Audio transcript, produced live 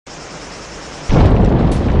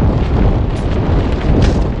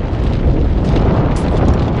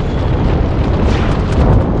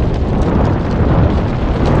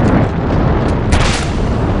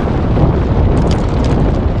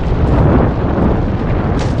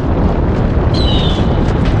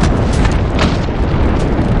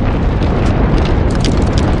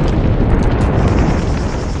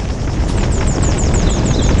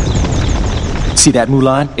See that,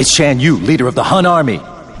 Mulan? It's Shan Yu, leader of the Hun army.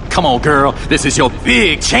 Come on, girl. This is your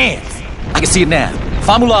big chance. I can see it now.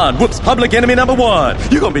 Fa Mulan whoops public enemy number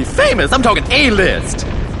 1. You're gonna be famous. I'm talking A-list.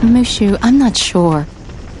 Mushu, I'm not sure.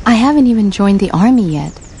 I haven't even joined the army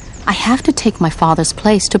yet. I have to take my father's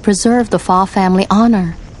place to preserve the Fa family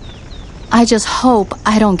honor. I just hope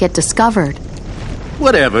I don't get discovered.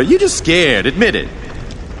 Whatever. You're just scared. Admit it.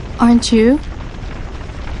 Aren't you?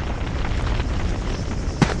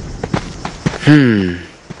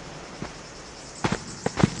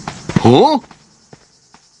 Huh?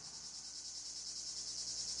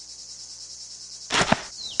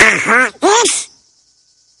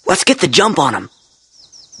 Let's get the jump on him.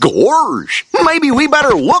 Gorge, maybe we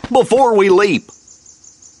better look before we leap.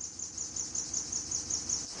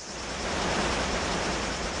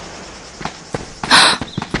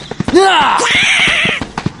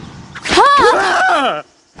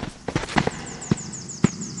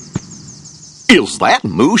 Is that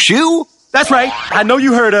Mushu? That's right. I know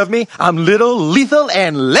you heard of me. I'm little, lethal,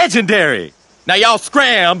 and legendary. Now y'all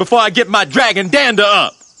scram before I get my dragon dander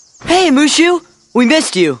up. Hey, Mushu, we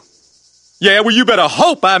missed you. Yeah, well, you better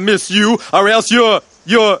hope I miss you, or else you're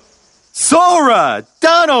Sora,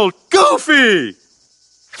 Donald, Goofy.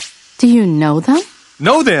 Do you know them?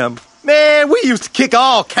 Know them? Man, we used to kick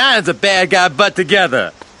all kinds of bad guy butt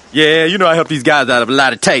together. Yeah, you know I help these guys out of a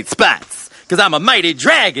lot of tight spots, because I'm a mighty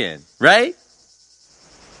dragon, right?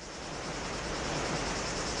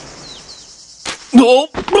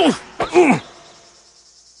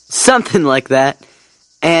 Something like that.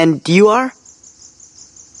 And you are?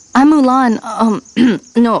 I'm Mulan.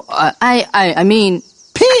 No, I mean...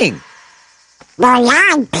 Ping!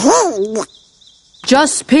 Mulan Ping!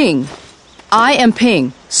 Just Ping. I am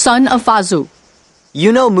Ping, son of Fazu.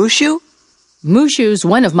 You know Mushu? Mushu's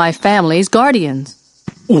one of my family's guardians.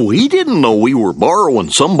 We didn't know we were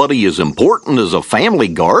borrowing somebody as important as a family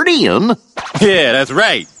guardian. Yeah, that's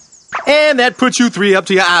right. And that puts you 3 up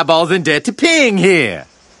to your eyeballs in debt to Ping here.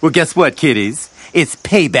 Well, guess what, kiddies? It's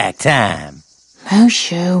payback time.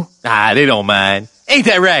 Mushu. They don't mind. Ain't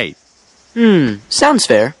that right? Sounds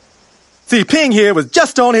fair. See, Ping here was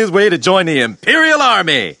just on his way to join the Imperial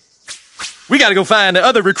Army. We gotta go find the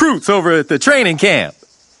other recruits over at the training camp.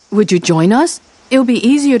 Would you join us? It'll be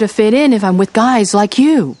easier to fit in if I'm with guys like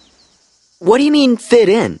you. What do you mean, fit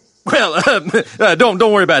in? Well, don't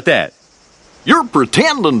worry about that. You're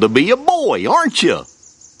pretending to be a boy, aren't you?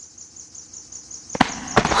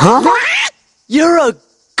 Huh? You're a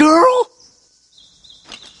girl?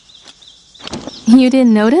 You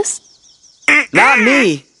didn't notice? Not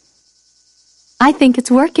me. I think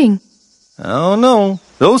it's working. I don't know.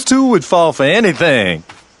 Those two would fall for anything.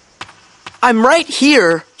 I'm right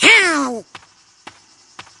here. How?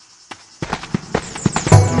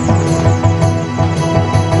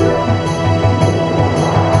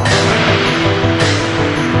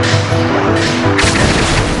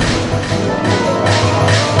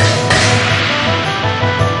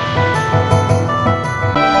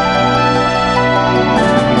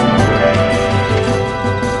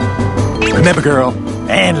 Remember, girl,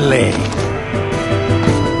 and leg.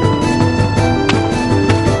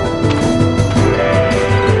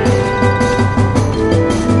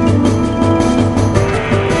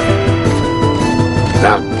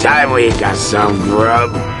 About time we got some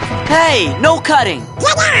grub. Hey, no cutting.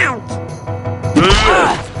 Get out!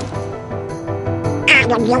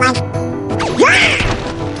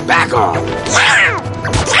 Back off.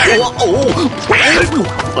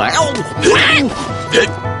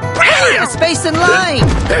 Space in line.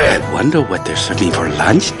 I wonder what they're serving for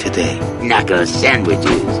lunch today. Knuckle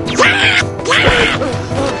sandwiches.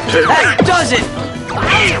 That does it.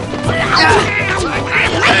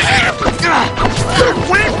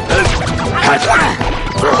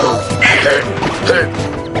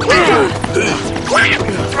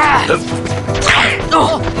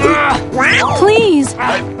 Please.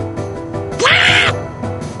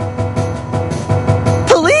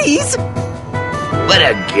 Please? What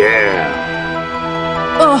a girl.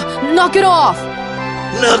 Knock it off.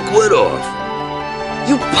 Knock what off?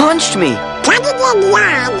 You punched me. Cut it in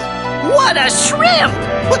line. What a shrimp!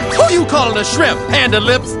 What, who you calling a shrimp, Panda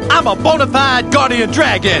Lips? I'm a bona fide guardian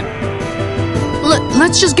dragon.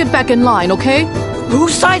 Let's just get back in line, okay?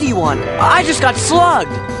 Whose side are you on? I just got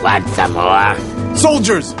slugged. Want some more?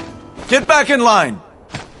 Soldiers, get back in line.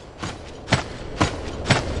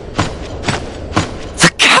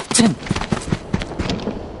 The captain!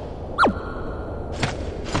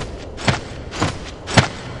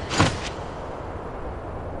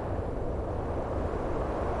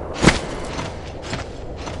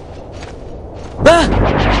 Ah!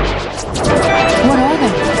 What are they?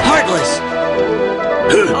 Heartless.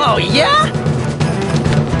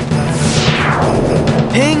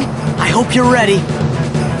 Ping, I hope you're ready.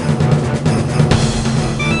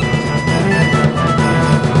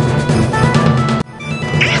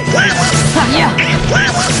 Yeah.